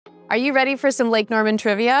Are you ready for some Lake Norman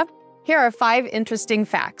trivia? Here are 5 interesting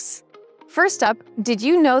facts. First up, did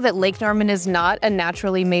you know that Lake Norman is not a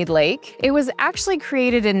naturally made lake? It was actually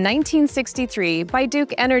created in 1963 by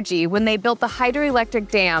Duke Energy when they built the hydroelectric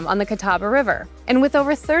dam on the Catawba River. And with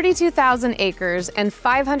over 32,000 acres and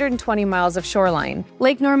 520 miles of shoreline,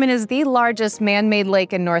 Lake Norman is the largest man-made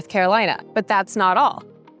lake in North Carolina. But that's not all.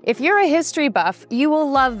 If you're a history buff, you will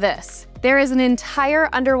love this. There is an entire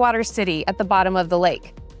underwater city at the bottom of the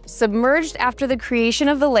lake, submerged after the creation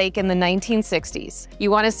of the lake in the 1960s.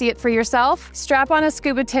 You want to see it for yourself? Strap on a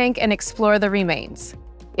scuba tank and explore the remains.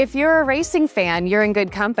 If you're a racing fan, you're in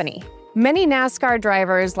good company. Many NASCAR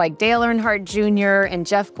drivers like Dale Earnhardt Jr. and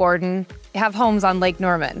Jeff Gordon have homes on Lake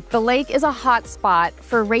Norman. The lake is a hot spot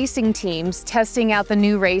for racing teams testing out the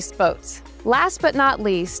new race boats. Last but not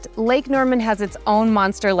least, Lake Norman has its own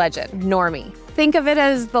monster legend, Normie. Think of it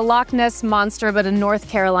as the Loch Ness Monster, but in North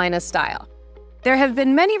Carolina style. There have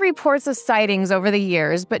been many reports of sightings over the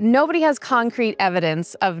years, but nobody has concrete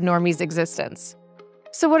evidence of Normie's existence.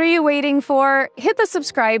 So what are you waiting for? Hit the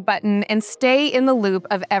subscribe button and stay in the loop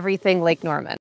of everything Lake Norman.